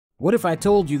What if I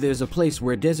told you there's a place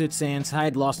where desert sands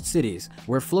hide lost cities,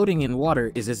 where floating in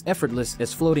water is as effortless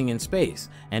as floating in space,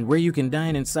 and where you can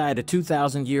dine inside a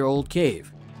 2,000-year-old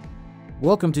cave?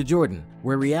 Welcome to Jordan,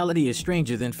 where reality is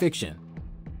stranger than fiction.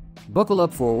 Buckle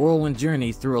up for a whirlwind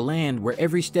journey through a land where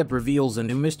every step reveals a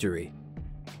new mystery.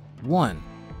 1.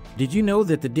 Did you know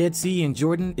that the Dead Sea in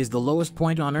Jordan is the lowest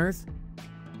point on Earth?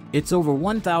 It's over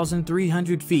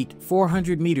 1,300 feet,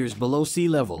 400 meters below sea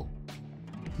level.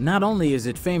 Not only is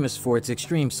it famous for its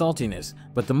extreme saltiness,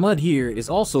 but the mud here is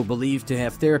also believed to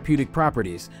have therapeutic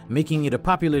properties, making it a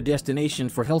popular destination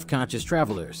for health-conscious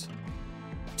travelers.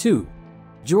 2.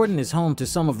 Jordan is home to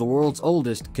some of the world's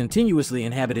oldest, continuously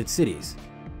inhabited cities.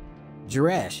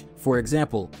 Jerash, for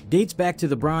example, dates back to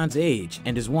the Bronze Age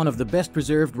and is one of the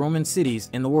best-preserved Roman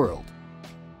cities in the world.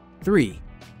 3.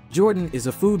 Jordan is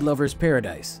a food lover's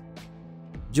paradise.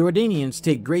 Jordanians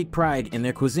take great pride in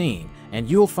their cuisine, and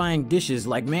you'll find dishes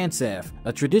like mansaf,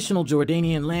 a traditional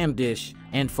Jordanian lamb dish,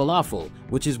 and falafel,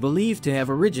 which is believed to have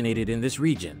originated in this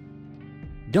region.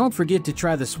 Don't forget to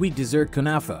try the sweet dessert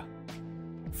kunafa.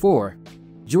 4.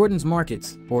 Jordan's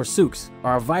markets, or souks,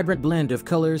 are a vibrant blend of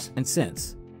colors and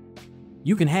scents.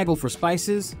 You can haggle for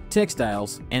spices,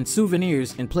 textiles, and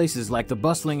souvenirs in places like the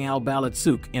bustling Al-Balad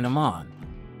Souk in Amman.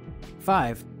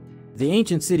 5. The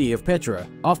ancient city of Petra,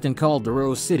 often called the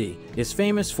Rose City, is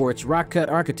famous for its rock-cut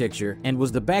architecture and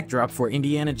was the backdrop for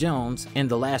Indiana Jones and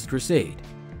The Last Crusade.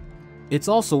 It's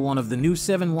also one of the new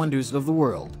 7 wonders of the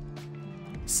world.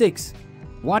 6.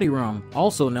 Wadi Rum,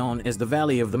 also known as the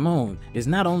Valley of the Moon, is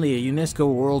not only a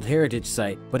UNESCO World Heritage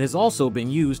Site, but has also been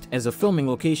used as a filming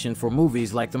location for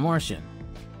movies like The Martian.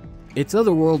 Its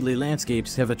otherworldly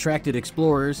landscapes have attracted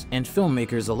explorers and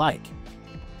filmmakers alike.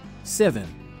 7.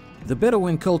 The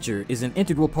Bedouin culture is an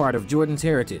integral part of Jordan's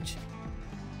heritage.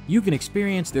 You can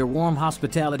experience their warm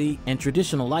hospitality and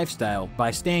traditional lifestyle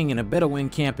by staying in a Bedouin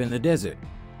camp in the desert.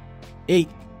 8.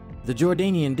 The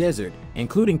Jordanian desert,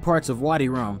 including parts of Wadi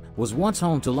Rum, was once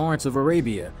home to Lawrence of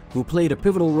Arabia, who played a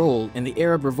pivotal role in the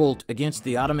Arab revolt against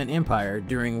the Ottoman Empire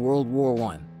during World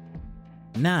War I.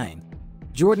 9.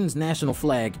 Jordan's national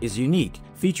flag is unique,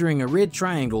 featuring a red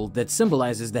triangle that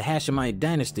symbolizes the Hashemite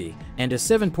dynasty and a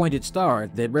 7-pointed star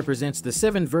that represents the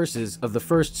 7 verses of the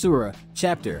first surah,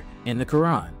 chapter, in the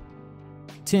Quran.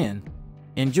 10.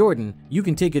 In Jordan, you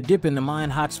can take a dip in the Mine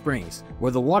hot springs,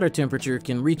 where the water temperature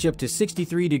can reach up to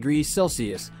 63 degrees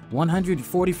Celsius,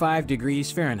 145 degrees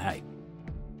Fahrenheit.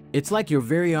 It's like your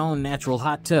very own natural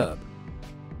hot tub.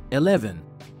 11.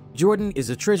 Jordan is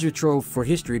a treasure trove for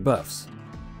history buffs.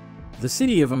 The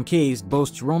city of Mkayst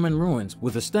boasts Roman ruins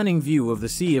with a stunning view of the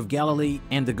Sea of Galilee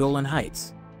and the Golan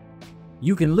Heights.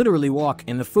 You can literally walk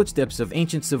in the footsteps of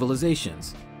ancient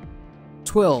civilizations.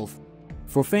 12.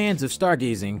 For fans of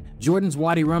stargazing, Jordan's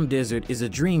Wadi Rum Desert is a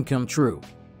dream come true.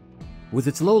 With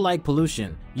its low light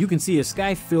pollution, you can see a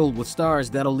sky filled with stars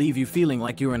that'll leave you feeling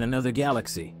like you're in another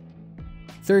galaxy.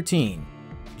 13.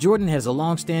 Jordan has a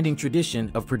long-standing tradition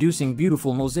of producing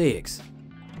beautiful mosaics.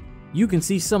 You can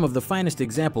see some of the finest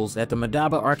examples at the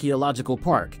Madaba Archaeological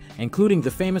Park, including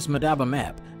the famous Madaba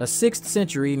map, a 6th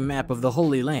century map of the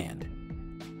Holy Land.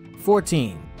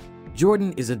 14.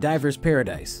 Jordan is a diver's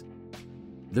paradise.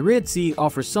 The Red Sea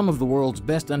offers some of the world's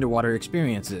best underwater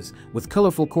experiences, with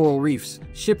colorful coral reefs,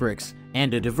 shipwrecks,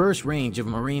 and a diverse range of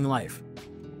marine life.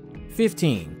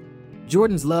 15.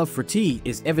 Jordan's love for tea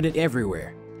is evident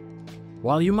everywhere.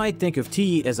 While you might think of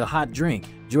tea as a hot drink,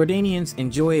 Jordanians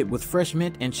enjoy it with fresh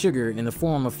mint and sugar in the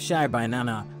form of shai by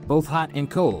nana, both hot and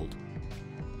cold.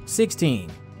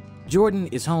 16. Jordan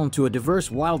is home to a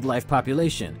diverse wildlife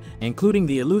population, including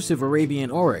the elusive Arabian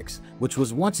oryx, which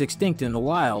was once extinct in the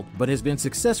wild but has been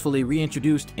successfully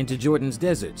reintroduced into Jordan's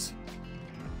deserts.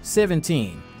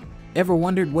 17. Ever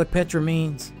wondered what Petra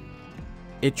means?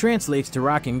 It translates to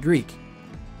rock in Greek.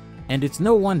 And it's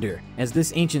no wonder, as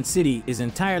this ancient city is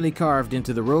entirely carved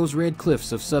into the rose-red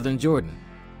cliffs of southern Jordan.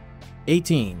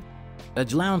 18.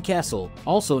 Ajloun Castle,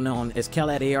 also known as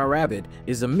Qalat Arabid,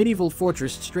 is a medieval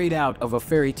fortress straight out of a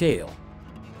fairy tale.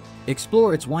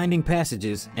 Explore its winding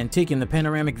passages and take in the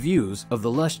panoramic views of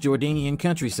the lush Jordanian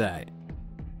countryside.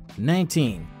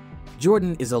 19.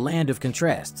 Jordan is a land of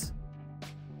contrasts.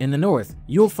 In the north,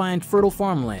 you'll find fertile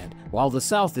farmland, while the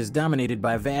south is dominated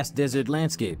by vast desert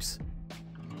landscapes.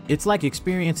 It's like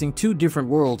experiencing 2 different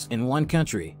worlds in one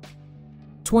country.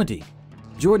 20.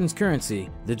 Jordan's currency,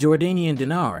 the Jordanian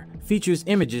dinar, features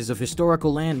images of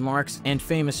historical landmarks and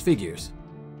famous figures.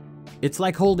 It's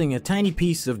like holding a tiny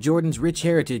piece of Jordan's rich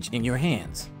heritage in your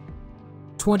hands.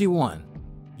 21.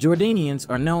 Jordanians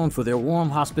are known for their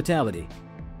warm hospitality.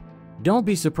 Don't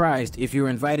be surprised if you're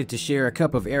invited to share a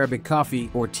cup of Arabic coffee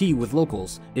or tea with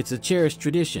locals. It's a cherished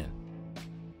tradition.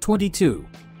 22.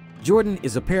 Jordan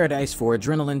is a paradise for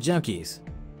adrenaline junkies.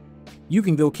 You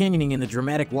can go canyoning in the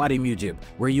dramatic Wadi Mujib,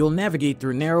 where you'll navigate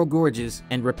through narrow gorges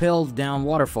and rappel down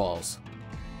waterfalls.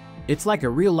 It's like a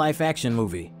real-life action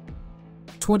movie.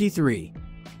 23.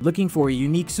 Looking for a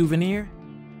unique souvenir?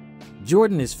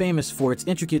 Jordan is famous for its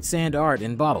intricate sand art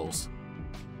in bottles.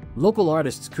 Local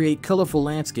artists create colorful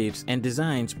landscapes and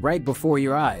designs right before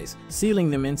your eyes, sealing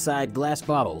them inside glass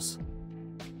bottles.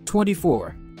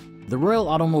 24. The Royal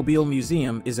Automobile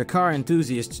Museum is a car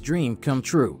enthusiast's dream come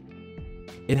true.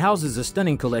 It houses a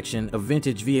stunning collection of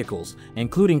vintage vehicles,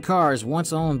 including cars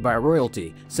once owned by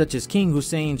royalty, such as King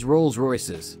Hussein's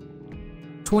Rolls-Royces.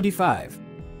 25.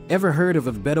 Ever heard of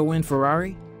a Bedouin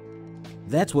Ferrari?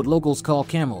 That's what locals call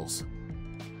camels.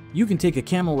 You can take a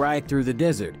camel ride through the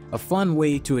desert, a fun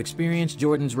way to experience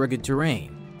Jordan's rugged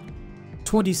terrain.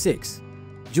 26.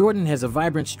 Jordan has a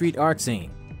vibrant street art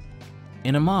scene.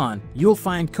 In Amman, you'll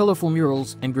find colorful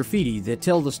murals and graffiti that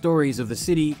tell the stories of the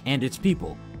city and its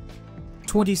people.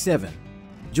 27.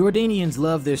 Jordanians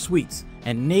love their sweets,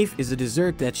 and nafe is a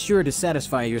dessert that's sure to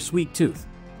satisfy your sweet tooth.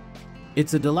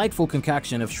 It's a delightful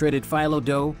concoction of shredded phyllo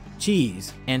dough,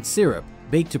 cheese, and syrup,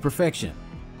 baked to perfection.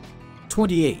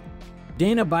 28.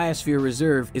 Dana Biosphere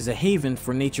Reserve is a haven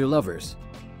for nature lovers.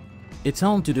 It's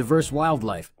home to diverse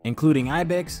wildlife, including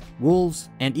ibex, wolves,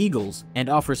 and eagles, and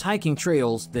offers hiking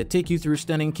trails that take you through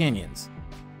stunning canyons.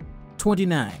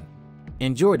 29.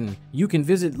 In Jordan, you can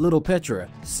visit Little Petra,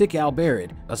 Sik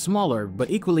al-Barid, a smaller but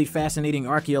equally fascinating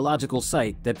archaeological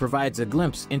site that provides a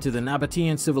glimpse into the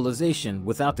Nabatean civilization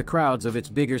without the crowds of its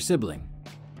bigger sibling.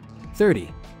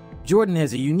 30. Jordan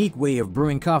has a unique way of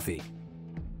brewing coffee.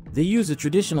 They use a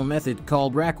traditional method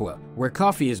called rakwa, where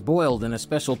coffee is boiled in a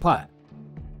special pot.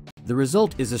 The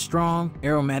result is a strong,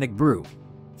 aromatic brew.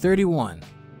 31.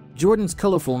 Jordan's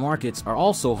colorful markets are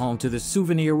also home to the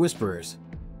souvenir whisperers.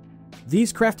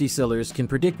 These crafty sellers can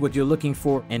predict what you're looking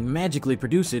for and magically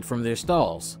produce it from their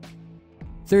stalls.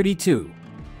 32.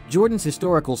 Jordan's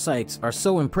historical sites are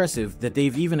so impressive that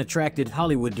they've even attracted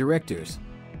Hollywood directors.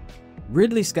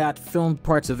 Ridley Scott filmed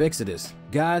parts of Exodus,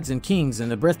 Gods and Kings in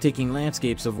the breathtaking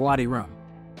landscapes of Wadi Rum.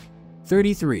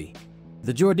 33.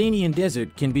 The Jordanian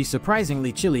desert can be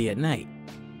surprisingly chilly at night.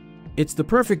 It's the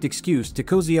perfect excuse to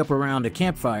cozy up around a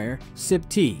campfire, sip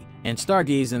tea, and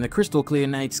stargaze in the crystal-clear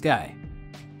night sky.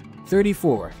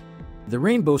 34. The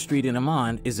Rainbow Street in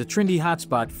Amman is a trendy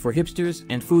hotspot for hipsters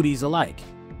and foodies alike.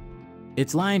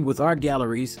 It's lined with art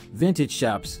galleries, vintage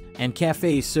shops, and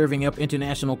cafes serving up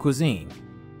international cuisine.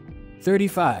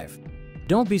 35.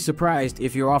 Don't be surprised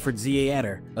if you're offered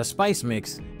za'atar, a spice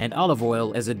mix, and olive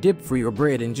oil as a dip for your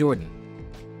bread in Jordan.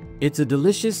 It's a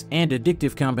delicious and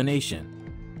addictive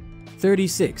combination.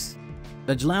 36.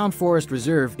 Ajloun Forest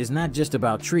Reserve is not just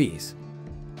about trees.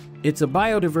 It's a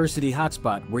biodiversity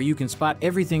hotspot where you can spot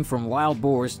everything from wild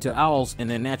boars to owls in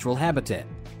their natural habitat.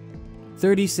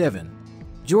 37.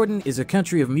 Jordan is a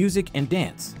country of music and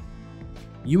dance.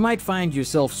 You might find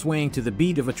yourself swaying to the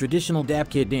beat of a traditional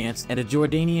dabke dance at a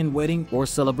Jordanian wedding or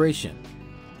celebration.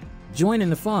 Join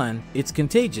in the fun, it's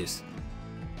contagious.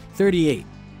 38.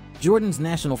 Jordan's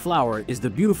national flower is the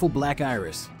beautiful black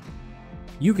iris.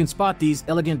 You can spot these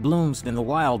elegant blooms in the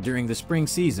wild during the spring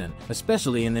season,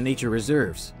 especially in the nature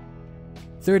reserves.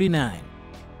 39.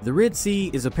 The Red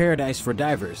Sea is a paradise for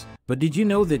divers, but did you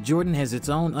know that Jordan has its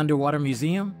own underwater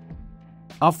museum?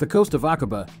 Off the coast of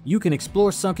Aqaba, you can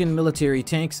explore sunken military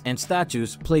tanks and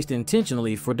statues placed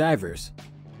intentionally for divers.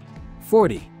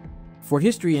 40. For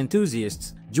history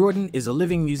enthusiasts, Jordan is a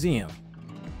living museum.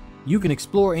 You can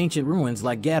explore ancient ruins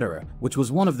like Gadara, which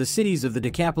was one of the cities of the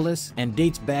Decapolis and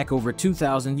dates back over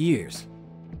 2,000 years.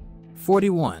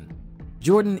 41.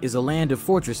 Jordan is a land of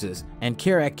fortresses, and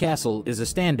Karak Castle is a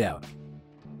standout.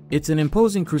 It's an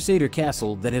imposing Crusader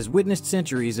castle that has witnessed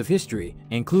centuries of history,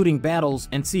 including battles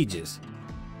and sieges.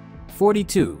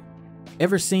 42.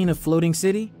 Ever seen a floating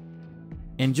city?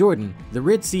 In Jordan, the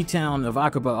Red Sea town of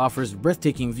Aqaba offers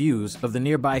breathtaking views of the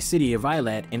nearby city of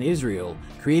Eilat in Israel,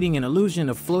 creating an illusion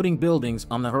of floating buildings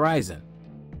on the horizon.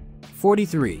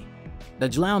 43.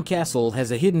 Ajloun Castle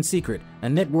has a hidden secret, a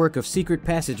network of secret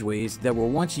passageways that were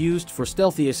once used for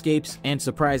stealthy escapes and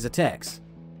surprise attacks.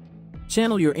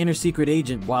 Channel your inner secret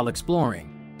agent while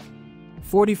exploring.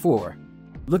 44.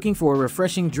 Looking for a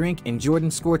refreshing drink in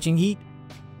Jordan's scorching heat?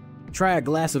 Try a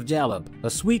glass of jalab, a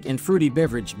sweet and fruity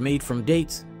beverage made from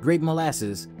dates, grape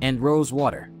molasses, and rose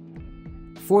water.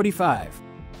 45.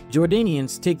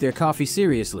 Jordanians take their coffee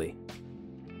seriously.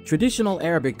 Traditional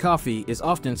Arabic coffee is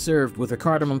often served with a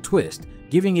cardamom twist,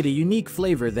 giving it a unique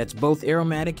flavor that's both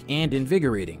aromatic and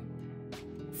invigorating.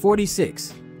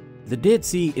 46. The Dead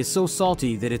Sea is so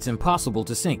salty that it's impossible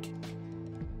to sink.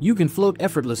 You can float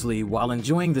effortlessly while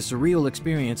enjoying the surreal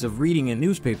experience of reading a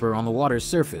newspaper on the water's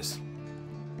surface.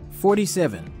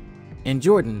 47. In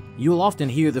Jordan, you'll often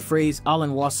hear the phrase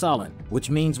Ahlan wa Sahlan,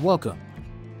 which means welcome.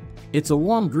 It's a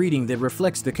warm greeting that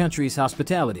reflects the country's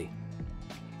hospitality.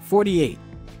 48.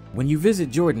 When you visit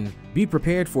Jordan, be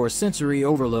prepared for a sensory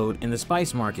overload in the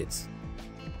spice markets.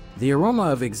 The aroma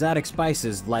of exotic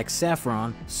spices like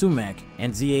saffron, sumac,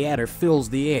 and za'atar fills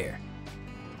the air.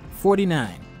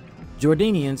 49.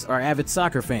 Jordanians are avid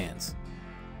soccer fans.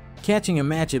 Catching a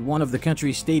match at one of the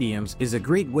country's stadiums is a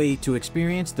great way to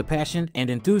experience the passion and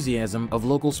enthusiasm of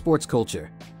local sports culture.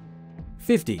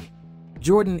 50.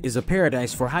 Jordan is a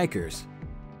paradise for hikers.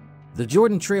 The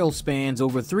Jordan Trail spans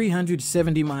over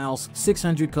 370 miles,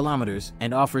 600 kilometers,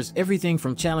 and offers everything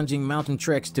from challenging mountain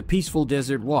treks to peaceful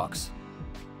desert walks.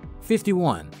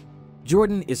 51.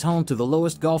 Jordan is home to the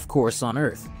lowest golf course on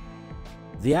Earth.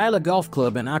 The Isla Golf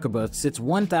Club in Aqaba sits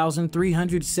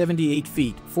 1,378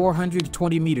 feet,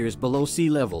 420 meters below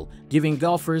sea level, giving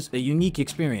golfers a unique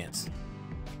experience.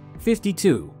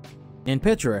 52. In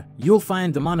Petra, you'll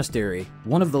find the monastery,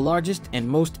 one of the largest and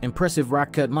most impressive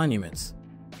rock-cut monuments.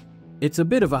 It's a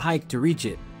bit of a hike to reach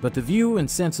it, but the view and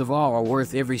sense of awe are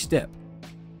worth every step.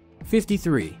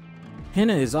 53.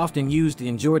 Henna is often used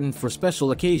in Jordan for special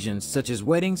occasions such as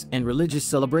weddings and religious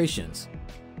celebrations.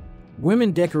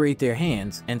 Women decorate their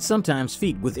hands and sometimes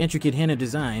feet with intricate henna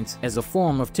designs as a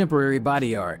form of temporary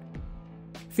body art.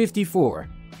 54.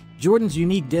 Jordan's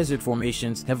unique desert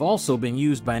formations have also been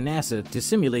used by NASA to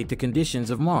simulate the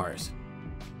conditions of Mars.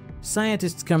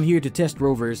 Scientists come here to test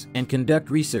rovers and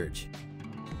conduct research.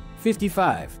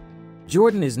 55.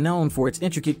 Jordan is known for its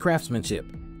intricate craftsmanship.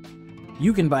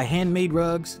 You can buy handmade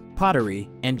rugs, pottery,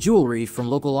 and jewelry from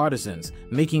local artisans,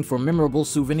 making for memorable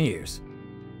souvenirs.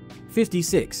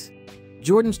 56.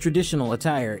 Jordan's traditional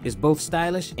attire is both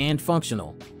stylish and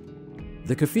functional.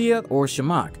 The keffiyeh or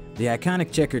shamak, the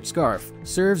iconic checkered scarf,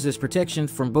 serves as protection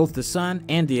from both the sun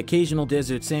and the occasional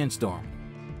desert sandstorm.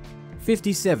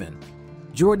 57.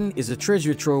 Jordan is a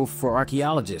treasure trove for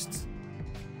archaeologists.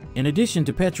 In addition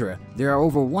to Petra, there are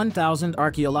over 1,000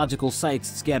 archaeological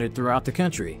sites scattered throughout the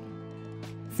country.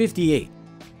 58.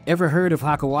 Ever heard of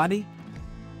Hakawati?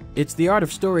 It's the art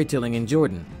of storytelling in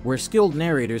Jordan, where skilled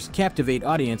narrators captivate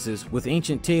audiences with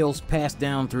ancient tales passed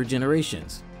down through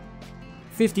generations.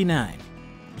 59.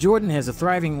 Jordan has a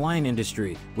thriving wine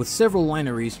industry, with several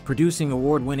wineries producing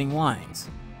award-winning wines.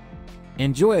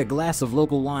 Enjoy a glass of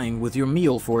local wine with your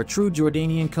meal for a true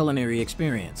Jordanian culinary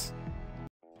experience.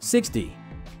 60.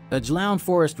 Ajloun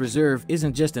Forest Reserve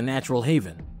isn't just a natural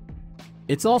haven.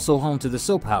 It's also home to the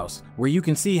Soap House, where you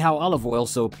can see how olive oil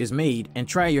soap is made and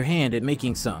try your hand at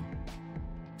making some.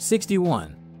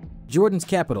 61. Jordan's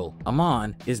capital,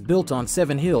 Amman, is built on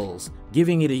 7 hills,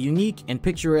 giving it a unique and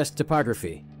picturesque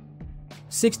topography.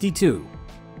 62.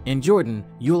 In Jordan,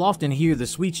 you'll often hear the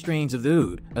sweet strains of the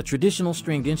oud, a traditional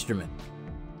stringed instrument.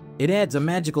 It adds a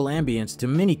magical ambience to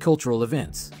many cultural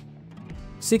events.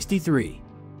 63.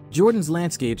 Jordan's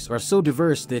landscapes are so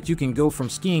diverse that you can go from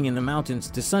skiing in the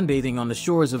mountains to sunbathing on the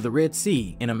shores of the Red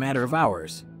Sea in a matter of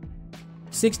hours.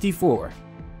 64.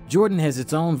 Jordan has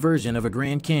its own version of a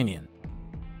Grand Canyon.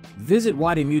 Visit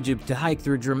Wadi Mujib to hike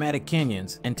through dramatic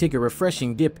canyons and take a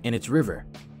refreshing dip in its river.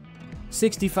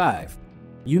 65.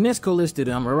 UNESCO-listed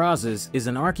Razes is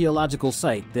an archaeological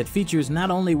site that features not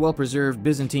only well-preserved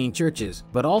Byzantine churches,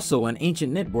 but also an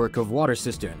ancient network of water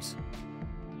cisterns.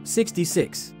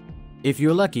 66. If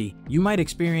you're lucky, you might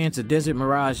experience a desert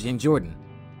mirage in Jordan.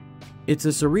 It's a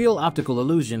surreal optical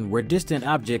illusion where distant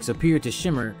objects appear to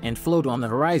shimmer and float on the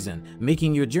horizon,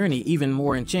 making your journey even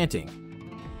more enchanting.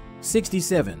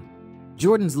 67.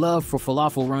 Jordan's love for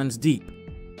falafel runs deep.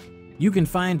 You can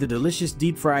find the delicious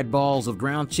deep-fried balls of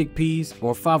ground chickpeas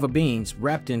or fava beans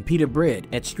wrapped in pita bread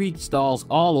at street stalls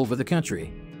all over the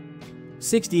country.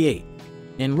 68.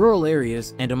 In rural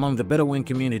areas and among the Bedouin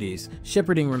communities,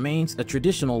 shepherding remains a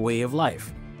traditional way of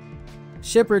life.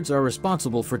 Shepherds are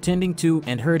responsible for tending to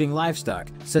and herding livestock,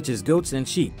 such as goats and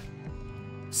sheep.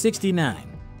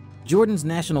 69. Jordan's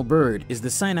national bird is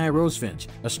the Sinai rosefinch,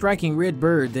 a striking red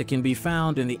bird that can be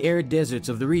found in the arid deserts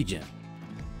of the region.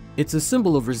 It's a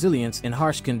symbol of resilience in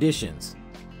harsh conditions.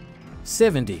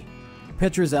 70.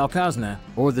 Petra's Al-Khazna,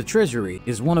 or the Treasury,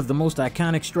 is one of the most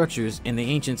iconic structures in the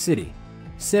ancient city.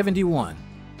 71.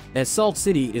 As Salt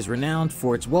City is renowned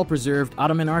for its well-preserved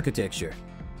Ottoman architecture.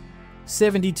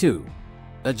 72.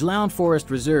 Ajloun Forest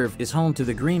Reserve is home to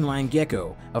the green line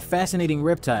gecko, a fascinating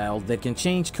reptile that can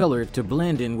change color to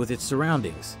blend in with its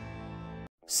surroundings.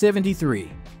 73.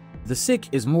 The Siq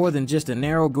is more than just a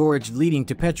narrow gorge leading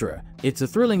to Petra. It's a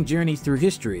thrilling journey through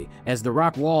history, as the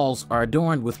rock walls are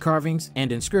adorned with carvings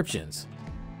and inscriptions.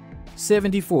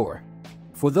 74.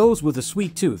 For those with a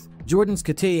sweet tooth, Jordan's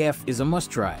Katayef is a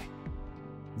must-try.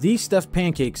 These stuffed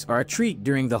pancakes are a treat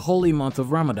during the holy month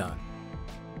of Ramadan.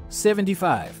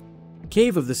 75.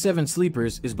 Cave of the Seven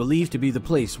Sleepers is believed to be the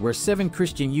place where 7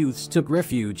 Christian youths took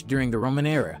refuge during the Roman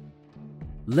era.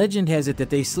 Legend has it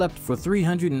that they slept for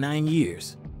 309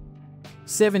 years.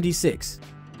 76.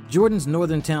 Jordan's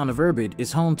northern town of Irbid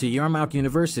is home to Yarmouk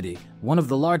University, one of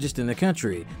the largest in the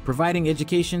country, providing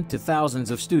education to thousands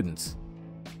of students.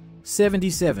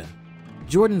 77.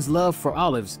 Jordan's love for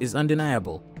olives is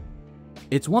undeniable.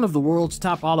 It's one of the world's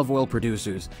top olive oil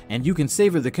producers, and you can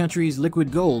savor the country's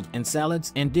liquid gold in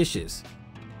salads and dishes.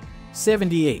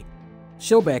 78.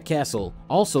 Shobak Castle,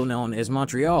 also known as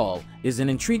Montreal, is an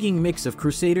intriguing mix of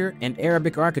Crusader and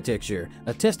Arabic architecture,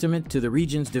 a testament to the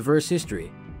region's diverse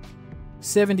history.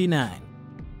 79.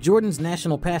 Jordan's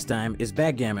national pastime is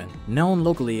backgammon, known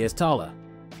locally as tala.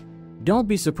 Don't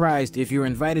be surprised if you're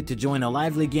invited to join a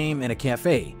lively game at a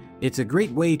cafe. It's a great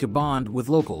way to bond with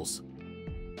locals.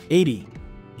 80.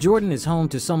 Jordan is home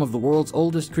to some of the world's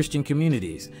oldest Christian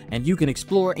communities, and you can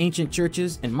explore ancient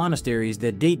churches and monasteries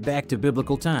that date back to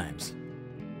biblical times.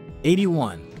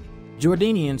 81.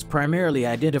 Jordanians primarily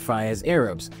identify as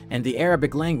Arabs, and the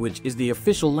Arabic language is the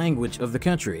official language of the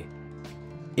country.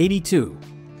 82.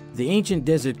 The ancient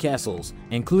desert castles,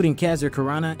 including Qasr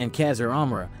Karana and Qasr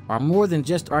Amra, are more than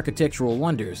just architectural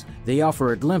wonders. They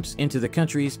offer a glimpse into the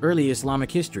country's early Islamic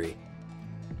history.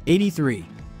 83.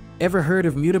 Ever heard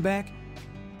of mutabak?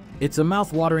 It's a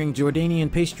mouth-watering Jordanian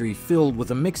pastry filled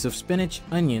with a mix of spinach,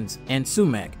 onions, and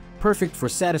sumac, perfect for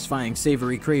satisfying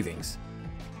savory cravings.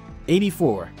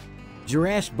 84.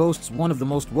 Jerash boasts one of the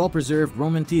most well-preserved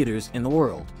Roman theaters in the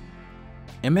world.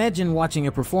 Imagine watching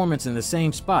a performance in the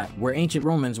same spot where ancient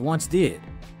Romans once did.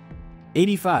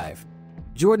 85.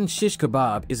 Jordan's shish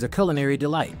kebab is a culinary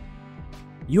delight.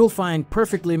 You'll find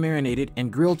perfectly marinated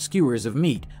and grilled skewers of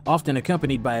meat, often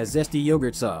accompanied by a zesty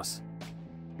yogurt sauce.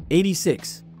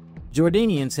 86.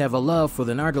 Jordanians have a love for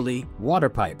the narghile, water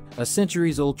pipe, a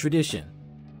centuries-old tradition.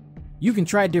 You can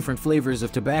try different flavors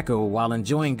of tobacco while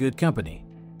enjoying good company.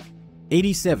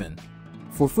 87.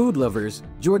 For food lovers,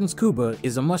 Jordan's kuba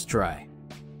is a must-try.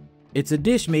 It's a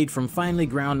dish made from finely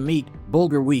ground meat,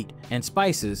 bulgur wheat, and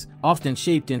spices, often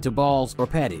shaped into balls or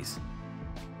patties.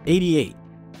 88.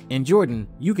 In Jordan,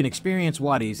 you can experience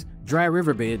wadis, dry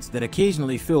riverbeds that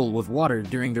occasionally fill with water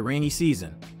during the rainy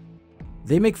season.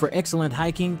 They make for excellent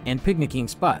hiking and picnicking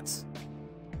spots.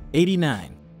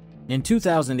 89. In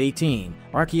 2018,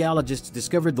 archaeologists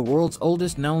discovered the world's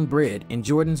oldest known bread in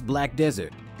Jordan's Black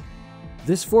Desert.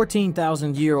 This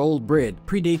 14,000-year-old bread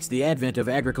predates the advent of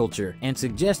agriculture and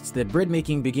suggests that bread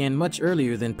making began much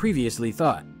earlier than previously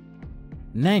thought.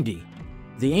 90.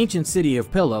 The ancient city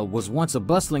of Pella was once a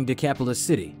bustling Decapolis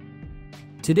city.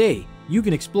 Today, you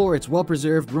can explore its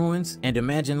well-preserved ruins and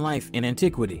imagine life in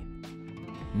antiquity.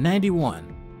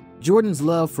 91. Jordan's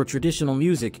love for traditional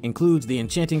music includes the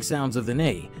enchanting sounds of the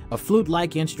ney, a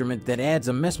flute-like instrument that adds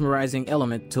a mesmerizing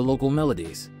element to local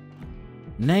melodies.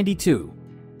 92.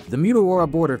 The Mutawara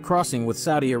border crossing with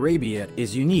Saudi Arabia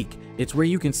is unique. It's where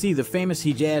you can see the famous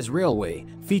Hijaz Railway,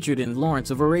 featured in Lawrence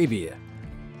of Arabia.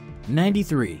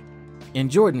 93. In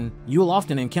Jordan, you'll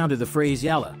often encounter the phrase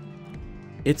Yalla.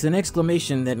 It's an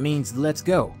exclamation that means let's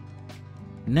go.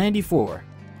 94.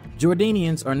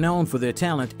 Jordanians are known for their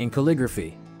talent in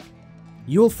calligraphy.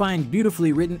 You'll find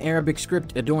beautifully written Arabic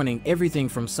script adorning everything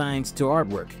from signs to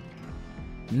artwork.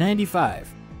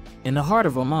 95. In the heart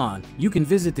of Oman, you can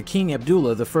visit the King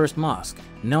Abdullah I Mosque,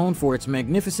 known for its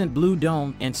magnificent blue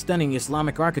dome and stunning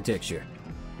Islamic architecture.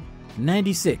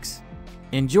 96.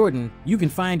 In Jordan, you can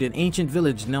find an ancient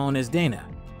village known as Dana.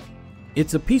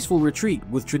 It's a peaceful retreat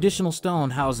with traditional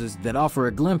stone houses that offer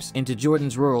a glimpse into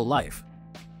Jordan's rural life.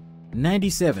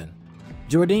 97.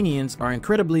 Jordanians are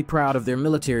incredibly proud of their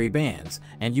military bands,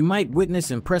 and you might witness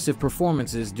impressive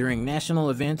performances during national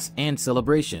events and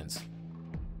celebrations.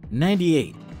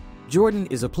 98. Jordan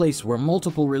is a place where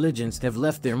multiple religions have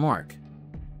left their mark.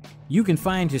 You can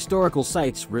find historical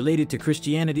sites related to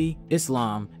Christianity,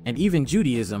 Islam, and even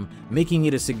Judaism, making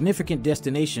it a significant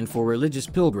destination for religious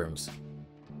pilgrims.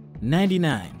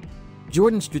 99.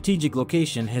 Jordan's strategic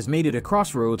location has made it a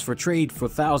crossroads for trade for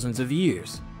thousands of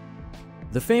years.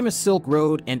 The famous Silk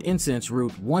Road and incense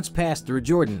route once passed through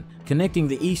Jordan, connecting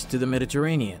the east to the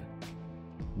Mediterranean.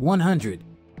 100.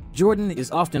 Jordan is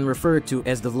often referred to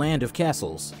as the land of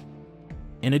castles.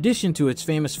 In addition to its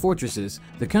famous fortresses,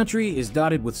 the country is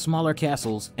dotted with smaller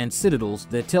castles and citadels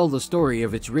that tell the story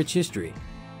of its rich history.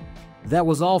 That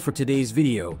was all for today's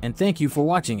video, and thank you for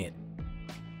watching it.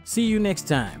 See you next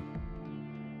time.